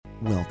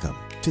Welcome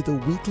to the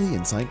Weekly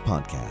Insight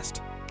Podcast,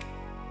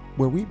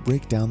 where we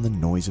break down the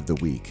noise of the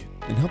week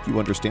and help you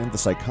understand the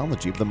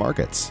psychology of the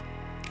markets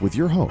with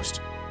your host,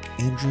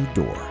 Andrew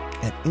Dorr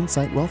at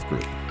Insight Wealth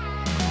Group.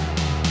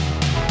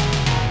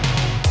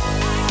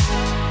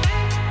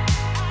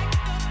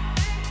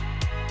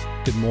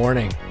 Good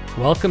morning.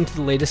 Welcome to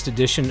the latest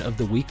edition of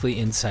the Weekly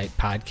Insight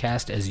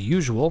Podcast. As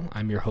usual,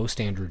 I'm your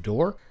host, Andrew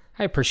Dorr.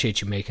 I appreciate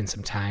you making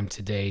some time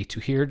today to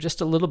hear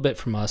just a little bit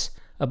from us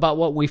about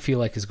what we feel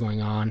like is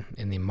going on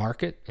in the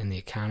market and the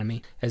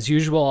economy. As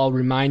usual, I'll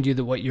remind you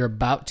that what you're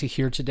about to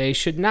hear today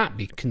should not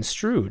be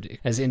construed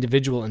as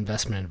individual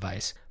investment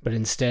advice, but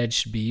instead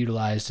should be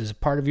utilized as a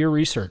part of your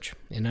research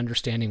in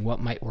understanding what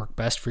might work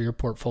best for your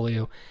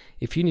portfolio.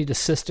 If you need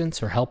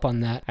assistance or help on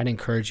that, I'd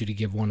encourage you to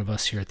give one of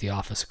us here at the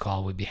office a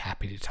call. We'd be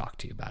happy to talk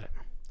to you about it.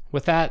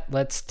 With that,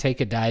 let's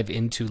take a dive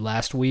into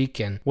last week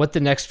and what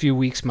the next few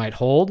weeks might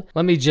hold.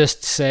 Let me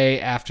just say,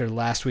 after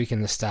last week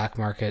in the stock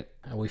market,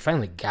 we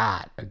finally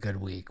got a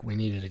good week. We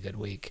needed a good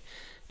week,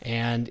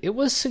 and it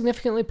was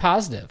significantly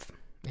positive.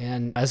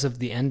 And as of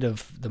the end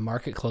of the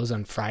market close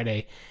on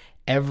Friday,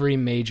 every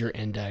major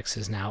index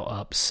is now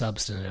up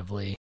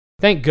substantively.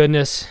 Thank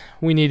goodness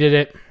we needed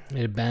it. It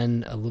had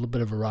been a little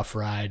bit of a rough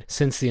ride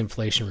since the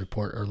inflation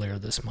report earlier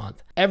this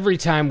month. Every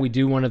time we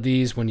do one of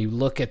these, when you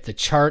look at the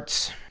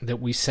charts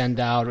that we send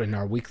out in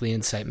our weekly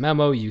insight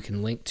memo, you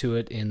can link to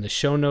it in the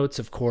show notes,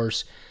 of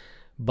course.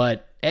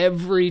 But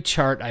every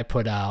chart I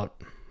put out,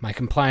 my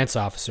compliance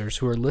officers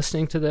who are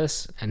listening to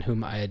this and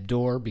whom I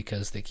adore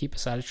because they keep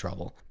us out of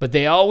trouble, but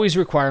they always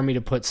require me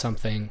to put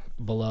something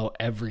below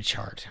every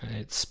chart. And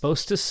it's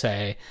supposed to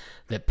say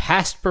that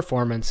past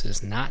performance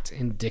is not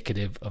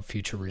indicative of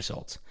future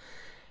results.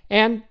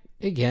 And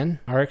again,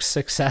 our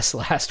success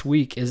last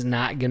week is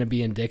not going to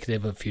be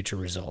indicative of future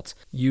results.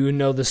 You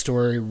know the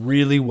story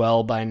really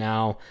well by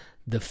now.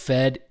 The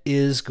Fed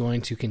is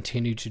going to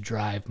continue to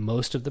drive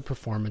most of the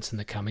performance in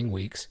the coming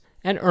weeks.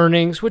 And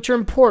earnings, which are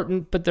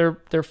important, but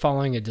they're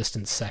following a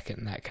distant second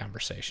in that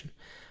conversation.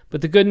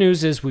 But the good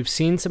news is we've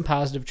seen some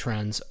positive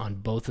trends on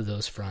both of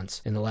those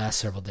fronts in the last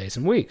several days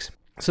and weeks.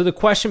 So the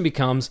question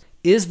becomes,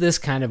 is this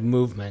kind of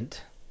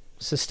movement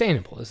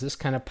sustainable? Is this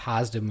kind of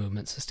positive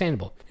movement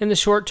sustainable? In the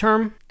short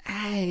term,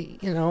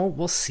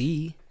 we'll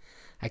see.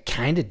 I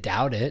kind of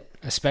doubt it,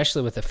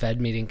 especially with the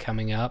Fed meeting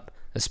coming up,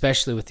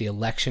 especially with the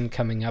election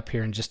coming up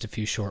here in just a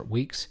few short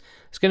weeks.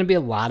 There's going to be a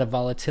lot of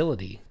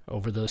volatility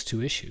over those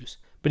two issues.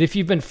 But if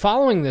you've been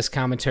following this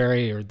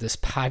commentary or this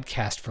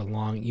podcast for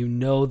long, you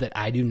know that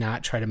I do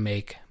not try to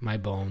make my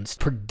bones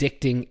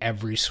predicting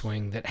every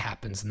swing that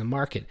happens in the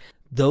market.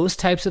 Those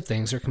types of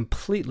things are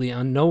completely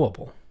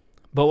unknowable.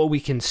 But what we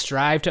can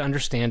strive to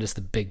understand is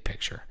the big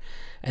picture.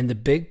 And the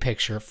big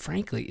picture,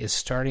 frankly, is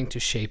starting to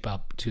shape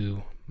up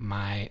to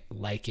my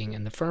liking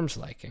and the firm's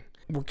liking.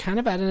 We're kind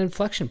of at an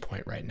inflection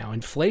point right now.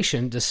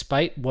 Inflation,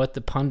 despite what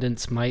the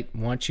pundits might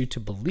want you to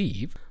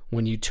believe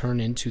when you turn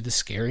into the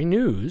scary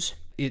news,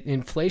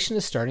 inflation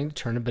is starting to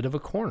turn a bit of a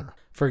corner.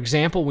 For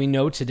example, we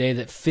know today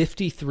that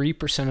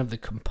 53% of the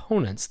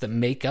components that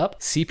make up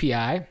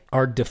CPI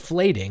are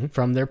deflating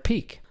from their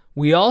peak.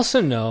 We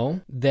also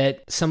know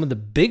that some of the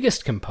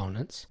biggest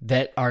components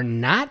that are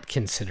not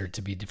considered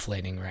to be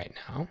deflating right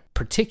now,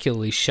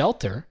 particularly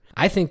shelter,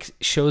 I think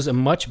shows a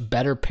much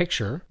better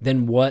picture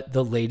than what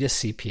the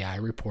latest CPI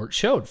report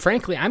showed.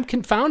 Frankly, I'm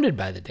confounded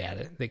by the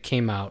data that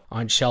came out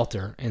on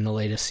shelter in the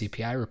latest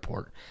CPI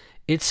report.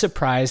 It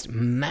surprised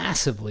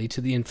massively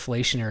to the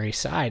inflationary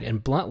side,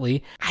 and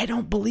bluntly, I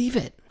don't believe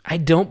it. I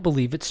don't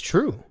believe it's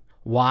true.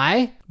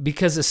 Why?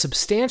 Because a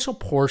substantial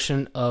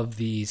portion of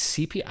the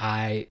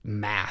CPI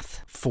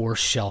math for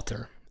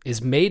shelter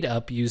is made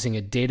up using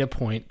a data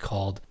point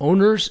called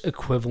owner's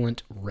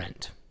equivalent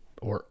rent,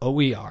 or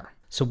OER.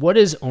 So what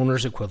is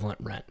owner's equivalent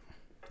rent?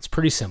 It's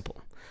pretty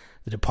simple.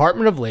 The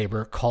Department of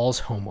Labor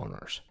calls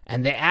homeowners,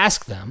 and they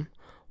ask them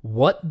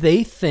what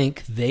they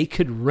think they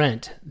could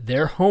rent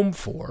their home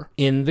for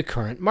in the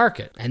current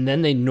market. And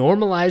then they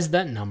normalize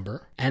that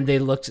number, and they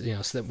looked,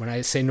 so that when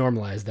I say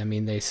normalized, I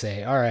mean they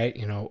say, all right,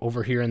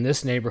 over here in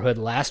this neighborhood,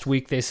 last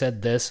week they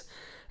said this,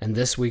 and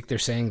this week they're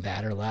saying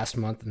that, or last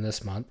month and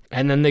this month.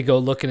 And then they go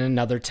look in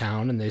another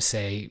town and they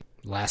say,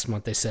 last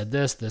month they said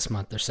this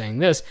month they're saying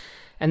this.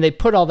 And they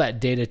put all that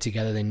data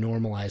together, they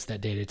normalize that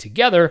data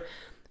together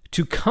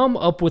to come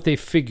up with a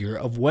figure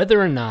of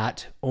whether or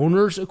not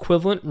owners'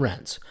 equivalent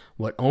rents,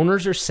 what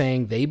owners are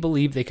saying they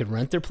believe they could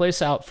rent their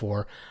place out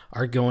for,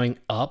 are going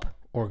up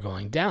or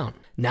going down.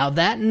 Now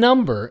that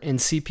number in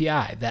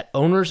CPI, that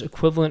owner's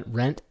equivalent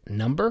rent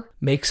number,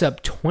 makes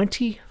up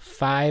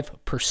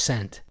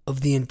 25%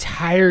 of the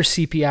entire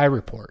CPI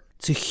report.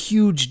 It's a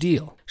huge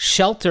deal.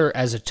 Shelter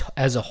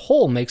as a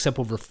whole makes up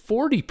over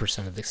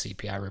 40% of the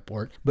CPI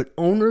report, but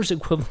owner's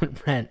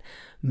equivalent rent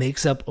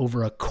makes up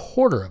over a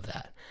quarter of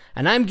that.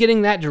 And I'm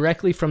getting that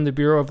directly from the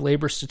Bureau of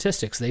Labor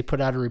Statistics. They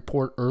put out a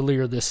report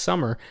earlier this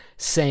summer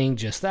saying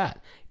just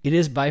that. It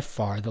is by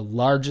far the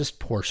largest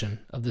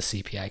portion of the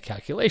CPI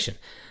calculation.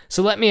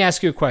 So let me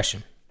ask you a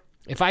question.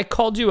 If I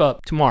called you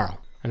up tomorrow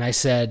and I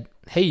said,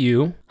 hey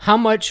you, how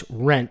much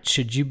rent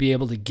should you be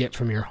able to get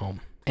from your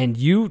home? And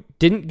you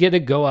didn't get to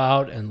go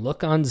out and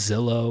look on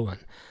Zillow and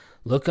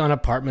look on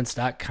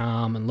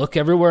apartments.com and look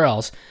everywhere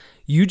else.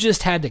 You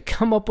just had to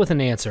come up with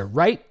an answer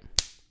right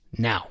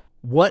now.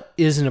 What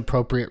is an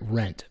appropriate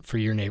rent for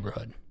your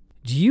neighborhood?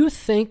 Do you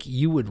think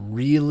you would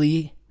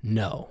really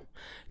know?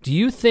 Do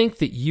you think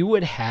that you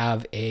would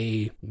have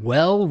a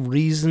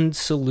well-reasoned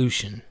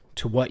solution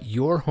to what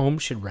your home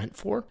should rent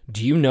for?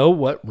 Do you know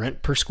what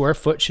rent per square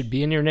foot should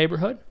be in your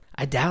neighborhood?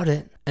 I doubt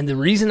it. And the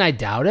reason I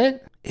doubt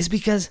it is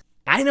because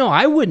I know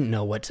I wouldn't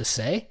know what to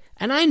say.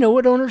 And I know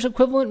what owner's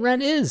equivalent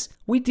rent is.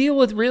 We deal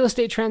with real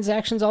estate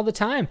transactions all the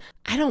time.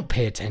 I don't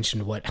pay attention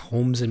to what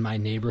homes in my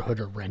neighborhood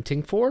are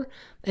renting for,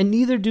 and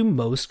neither do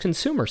most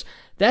consumers.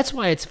 That's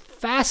why it's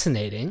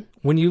fascinating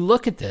when you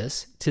look at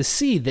this to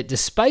see that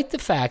despite the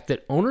fact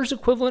that owner's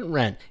equivalent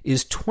rent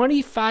is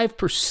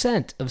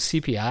 25% of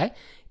CPI,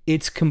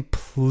 it's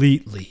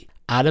completely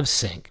out of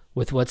sync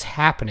with what's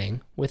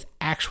happening with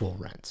actual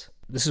rents.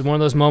 This is one of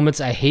those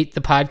moments I hate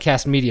the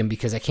podcast medium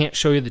because I can't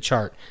show you the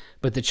chart,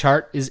 but the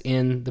chart is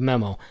in the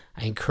memo.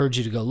 I encourage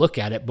you to go look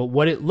at it. But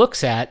what it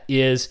looks at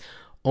is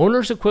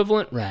owner's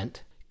equivalent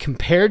rent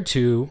compared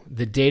to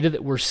the data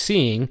that we're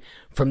seeing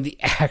from the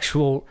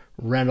actual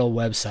rental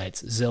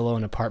websites, Zillow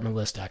and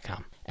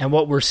apartmentlist.com. And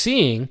what we're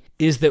seeing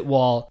is that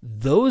while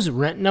those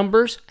rent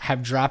numbers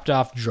have dropped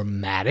off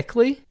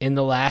dramatically in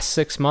the last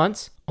 6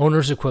 months,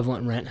 owner's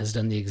equivalent rent has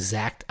done the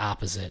exact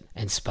opposite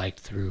and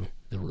spiked through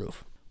the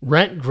roof.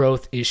 Rent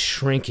growth is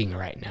shrinking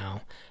right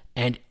now,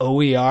 and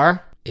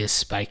OER is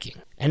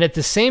spiking. And at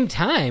the same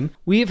time,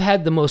 we've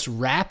had the most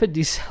rapid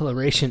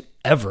deceleration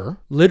ever,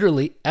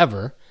 literally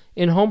ever,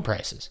 in home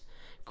prices.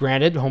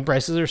 Granted, home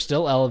prices are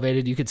still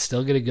elevated. You could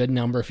still get a good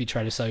number if you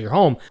try to sell your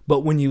home.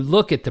 But when you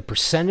look at the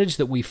percentage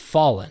that we've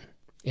fallen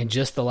in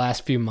just the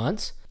last few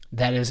months,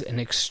 that is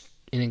an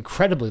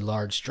incredibly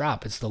large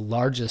drop. It's the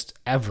largest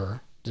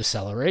ever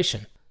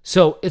deceleration.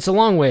 So it's a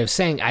long way of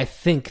saying I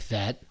think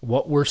that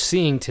what we're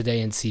seeing today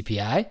in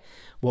CPI,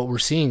 what we're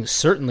seeing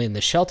certainly in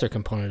the shelter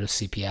component of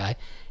CPI,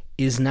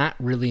 is not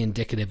really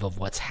indicative of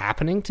what's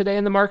happening today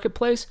in the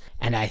marketplace.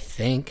 And I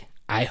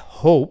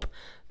hope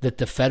that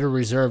the Federal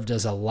Reserve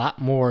does a lot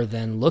more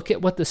than look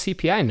at what the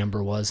CPI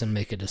number was and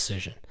make a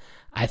decision.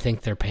 I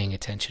think they're paying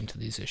attention to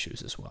these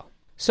issues as well.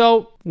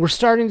 So we're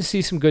starting to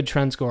see some good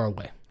trends go our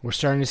way. We're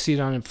starting to see it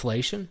on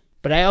inflation.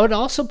 But I would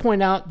also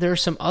point out there are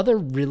some other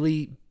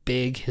really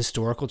big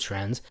historical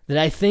trends that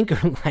I think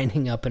are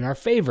lining up in our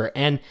favor.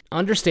 And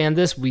understand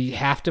this, we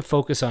have to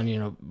focus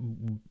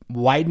on,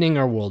 widening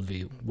our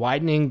worldview,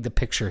 widening the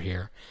picture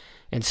here,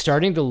 and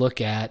starting to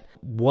look at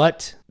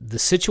what the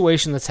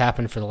situation that's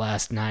happened for the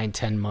last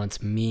 9-10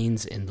 months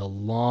means in the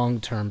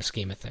long-term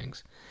scheme of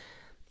things.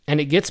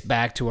 And it gets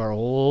back to our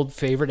old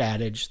favorite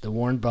adage, the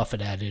Warren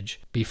Buffett adage,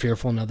 be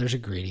fearful when others are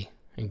greedy,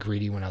 and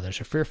greedy when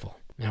others are fearful.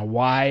 Now,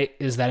 why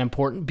is that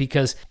important?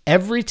 Because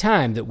every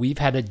time that we've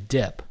had a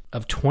dip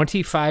of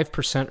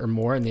 25% or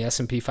more in the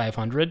S&P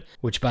 500,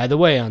 which, by the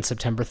way, on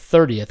September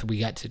 30th, we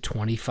got to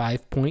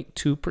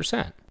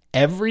 25.2%.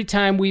 Every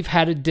time we've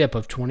had a dip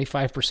of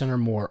 25% or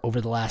more over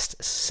the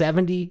last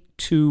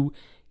 72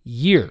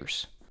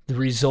 years, the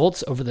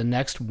results over the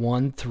next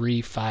 1,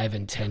 3, 5,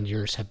 and 10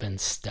 years have been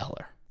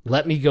stellar.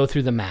 Let me go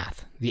through the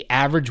math. The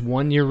average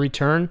 1-year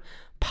return,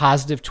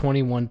 positive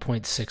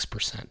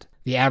 21.6%.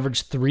 The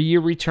average 3-year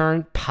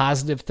return,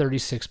 positive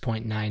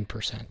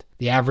 36.9%.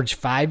 The average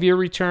 5-year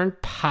return,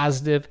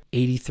 positive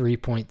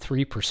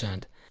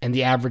 83.3%. And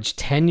the average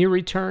 10-year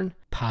return,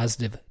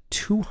 positive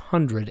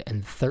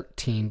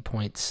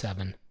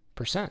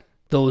 213.7%.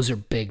 Those are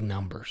big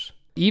numbers.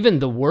 Even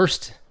the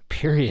worst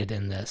period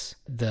in this,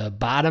 the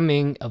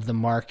bottoming of the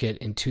market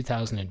in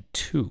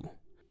 2002,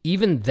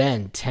 even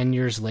then, 10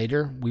 years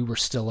later, we were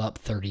still up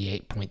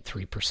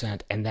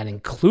 38.3%, and that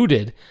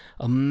included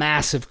a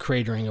massive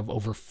cratering of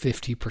over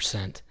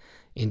 50%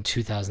 in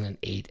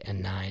 2008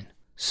 and 9.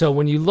 So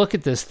when you look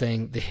at this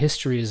thing, the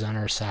history is on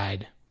our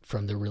side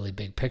from the really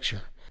big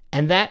picture.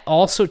 And that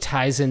also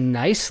ties in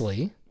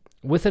nicely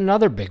with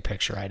another big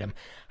picture item,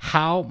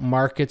 how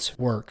markets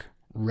work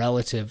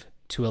relative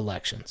to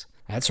elections.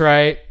 That's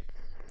right,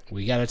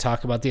 we got to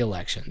talk about the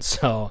elections.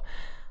 So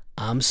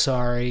I'm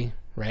sorry.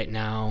 Right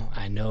now,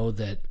 I know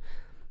that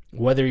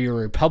whether you're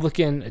a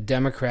Republican, a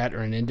Democrat, or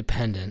an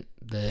independent,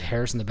 the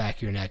hairs in the back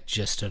of your neck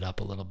just stood up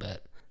a little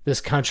bit.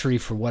 This country,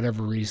 for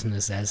whatever reason,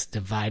 is as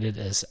divided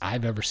as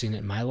I've ever seen it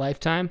in my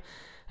lifetime,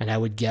 and I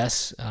would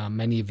guess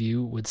many of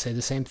you would say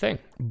the same thing.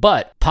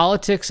 But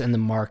politics and the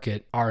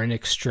market are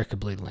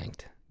inextricably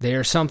linked. They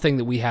are something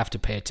that we have to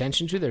pay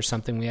attention to. They're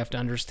something we have to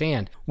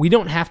understand. We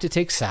don't have to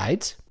take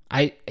sides.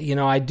 I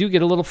do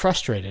get a little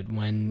frustrated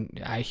when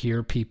I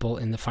hear people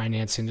in the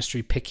finance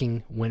industry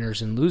picking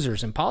winners and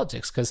losers in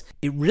politics because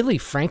it really,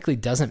 frankly,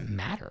 doesn't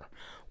matter.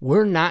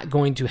 We're not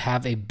going to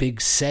have a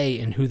big say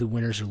in who the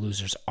winners or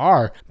losers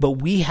are,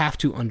 but we have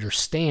to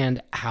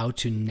understand how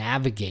to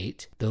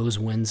navigate those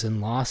wins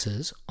and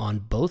losses on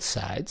both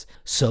sides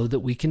so that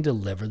we can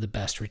deliver the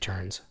best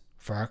returns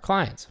for our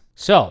clients.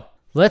 So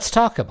let's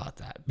talk about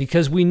that,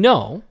 because we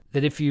know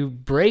that if you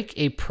break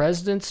a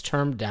president's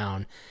term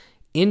down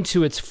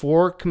into its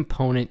 4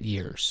 component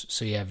years,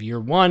 so you have year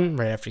 1,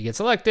 right after he gets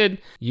elected,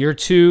 year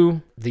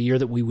 2, the year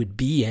that we would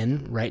be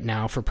in right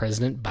now for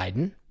President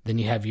Biden, then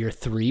you have year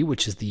 3,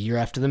 which is the year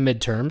after the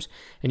midterms,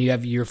 and you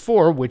have year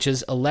 4, which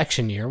is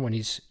election year when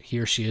he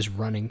or she is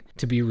running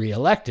to be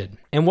reelected.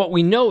 And what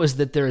we know is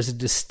that there is a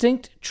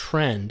distinct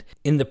trend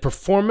in the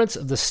performance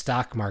of the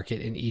stock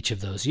market in each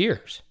of those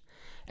years.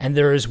 And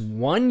there is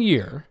one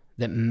year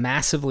that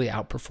massively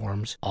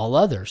outperforms all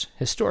others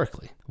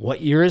historically.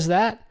 What year is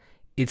that?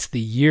 It's the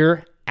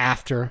year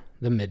after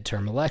the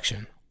midterm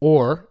election,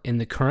 or in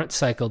the current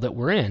cycle that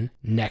we're in,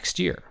 next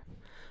year.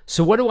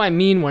 So what do I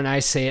mean when I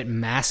say it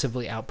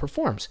massively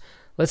outperforms?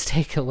 Let's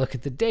take a look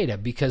at the data,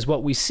 because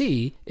what we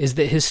see is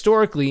that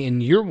historically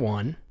in year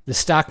 1, the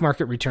stock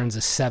market returns a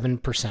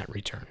 7%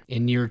 return.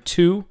 In year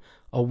 2,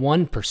 a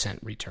 1%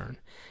 return.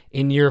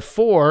 In year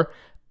 4,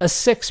 a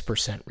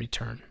 6%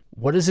 return.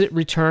 What does it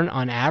return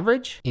on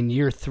average? In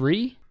year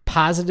 3,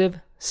 positive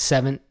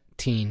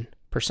 17%.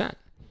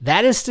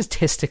 That is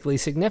statistically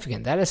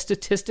significant. That is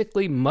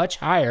statistically much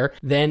higher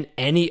than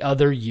any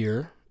other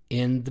year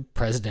in the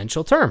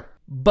presidential term.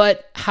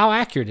 But how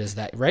accurate is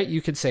that, right?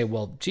 You could say,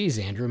 well, geez,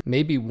 Andrew,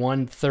 maybe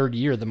 1/3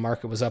 year the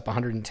market was up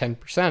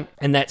 110%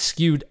 and that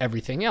skewed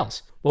everything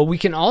else. Well, we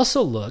can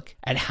also look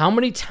at how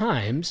many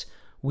times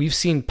we've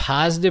seen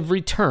positive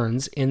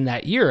returns in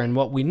that year. And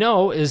what we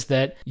know is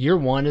that year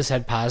 1 has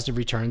had positive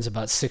returns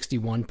about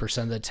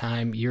 61% of the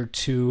time, year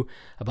 2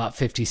 about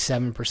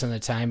 57% of the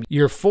time,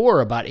 year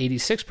 4 about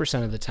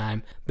 86% of the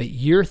time, but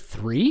year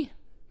 3,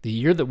 the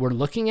year that we're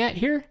looking at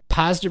here,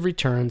 positive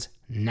returns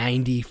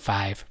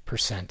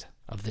 95%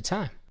 of the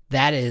time.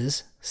 That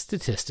is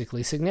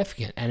statistically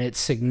significant, and it's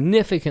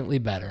significantly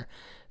better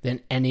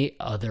than any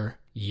other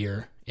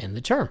year in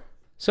the term.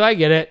 So I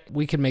get it.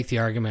 We can make the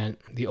argument,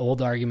 the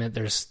old argument,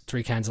 there's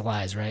 3 kinds of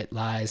lies, right?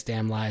 Lies,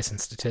 damn lies, and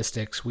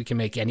statistics. We can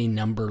make any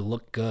number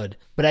look good.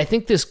 But I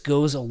think this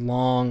goes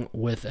along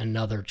with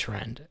another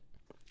trend.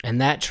 And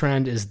that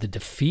trend is the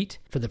defeat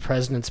for the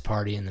president's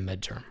party in the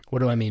midterm. What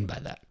do I mean by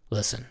that?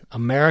 Listen,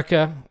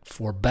 America,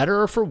 for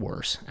better or for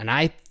worse, and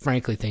I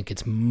frankly think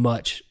it's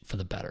much for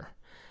the better,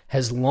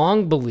 has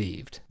long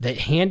believed that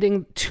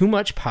handing too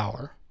much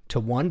power to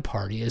one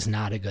party is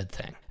not a good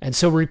thing. And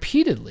so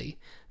repeatedly,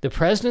 the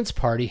president's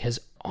party has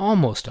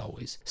almost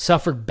always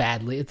suffered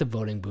badly at the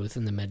voting booth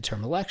in the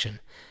midterm election.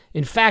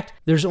 In fact,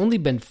 there's only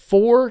been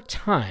 4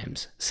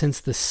 times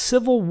since the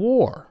Civil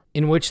War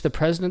in which the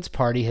president's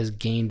party has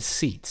gained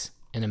seats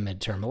in a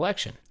midterm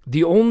election.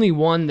 The only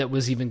one that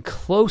was even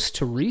close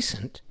to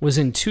recent was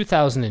in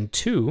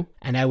 2002,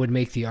 and I would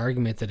make the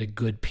argument that a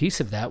good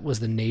piece of that was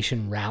the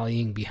nation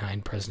rallying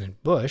behind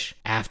President Bush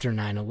after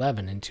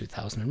 9/11 in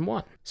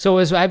 2001. So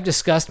as I've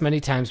discussed many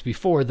times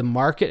before, the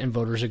market and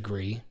voters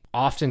agree,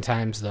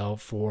 oftentimes though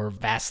for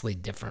vastly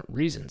different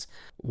reasons.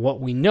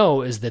 What we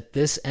know is that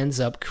this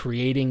ends up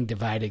creating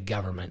divided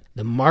government.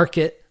 The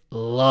market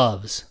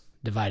loves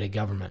divided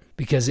government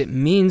because it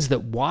means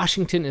that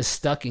Washington is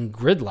stuck in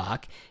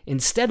gridlock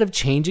instead of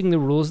changing the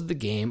rules of the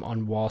game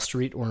on Wall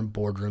Street or in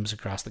boardrooms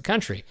across the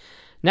country.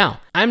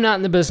 Now, I'm not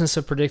in the business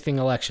of predicting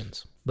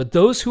elections, but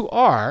those who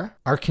are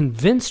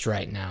convinced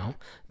right now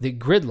that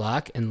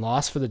gridlock and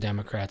loss for the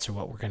Democrats are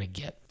what we're going to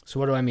get. So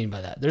what do I mean by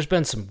that? There's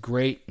been some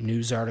great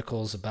news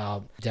articles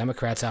about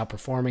Democrats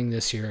outperforming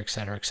this year, et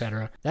cetera, et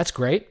cetera. That's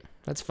great.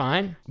 That's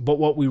fine. But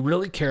what we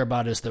really care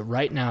about is that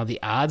right now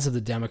the odds of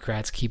the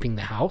Democrats keeping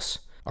the House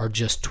are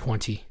just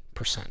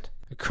 20%.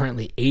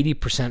 Currently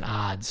 80%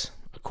 odds,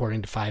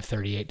 according to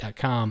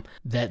 538.com,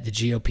 that the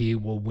GOP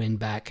will win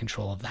back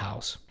control of the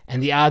House.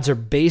 And the odds are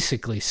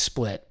basically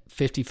split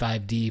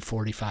 55D,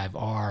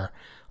 45R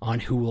on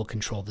who will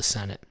control the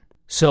Senate.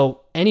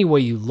 So any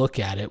way you look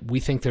at it, we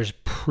think there's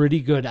pretty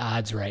good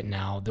odds right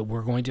now that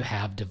we're going to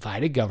have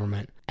divided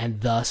government,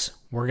 and thus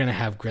we're going to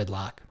have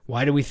gridlock.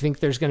 Why do we think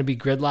there's going to be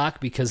gridlock?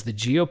 Because the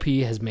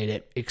GOP has made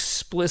it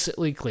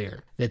explicitly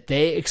clear that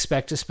they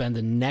expect to spend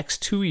the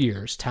next 2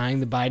 years tying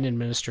the Biden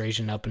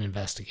administration up in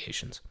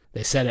investigations.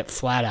 They said it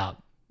flat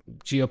out.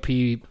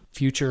 GOP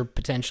future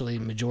potentially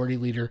majority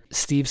leader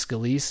Steve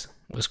Scalise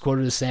was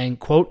quoted as saying,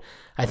 quote,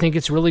 "I think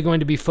it's really going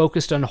to be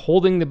focused on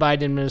holding the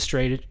Biden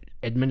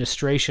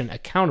administration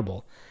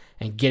accountable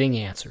and getting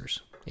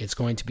answers. It's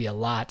going to be a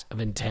lot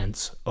of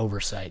intense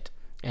oversight,"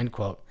 end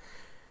quote.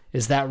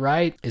 Is that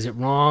right? Is it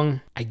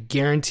wrong? I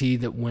guarantee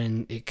that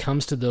when it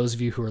comes to those of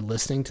you who are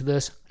listening to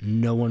this,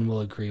 no one will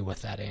agree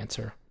with that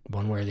answer,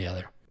 one way or the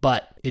other.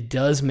 But it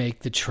does make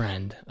the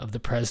trend of the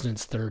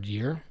president's 3rd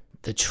year,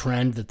 the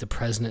trend that the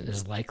president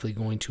is likely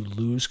going to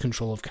lose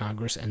control of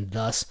Congress and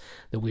thus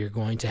that we are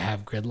going to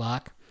have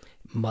gridlock,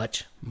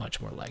 much,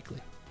 much more likely.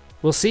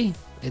 We'll see.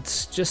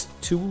 It's just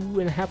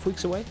 2.5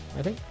 weeks away,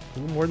 I think. A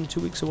little more than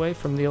 2 weeks away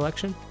from the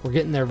election. We're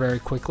getting there very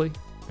quickly.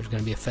 There's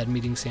going to be a Fed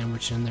meeting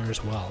sandwiched in there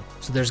as well.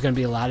 So there's going to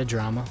be a lot of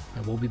drama,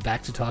 and we'll be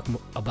back to talk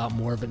about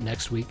more of it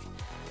next week.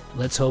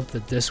 Let's hope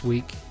that this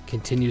week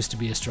continues to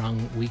be a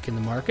strong week in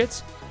the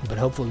markets, but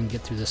hopefully we can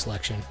get through this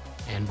election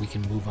and we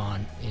can move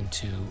on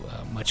into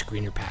much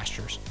greener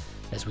pastures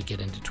as we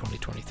get into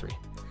 2023.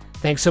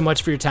 Thanks so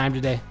much for your time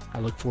today. I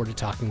look forward to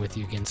talking with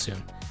you again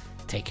soon.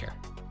 Take care.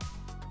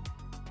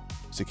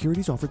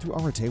 Securities offered through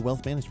Arete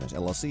Wealth Management,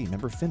 LLC,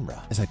 member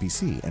FINRA,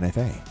 SIPC,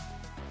 NFA.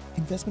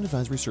 Investment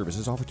advisory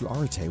services offered through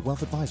Arete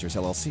Wealth Advisors,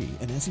 LLC,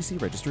 an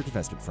SEC-registered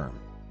investment firm.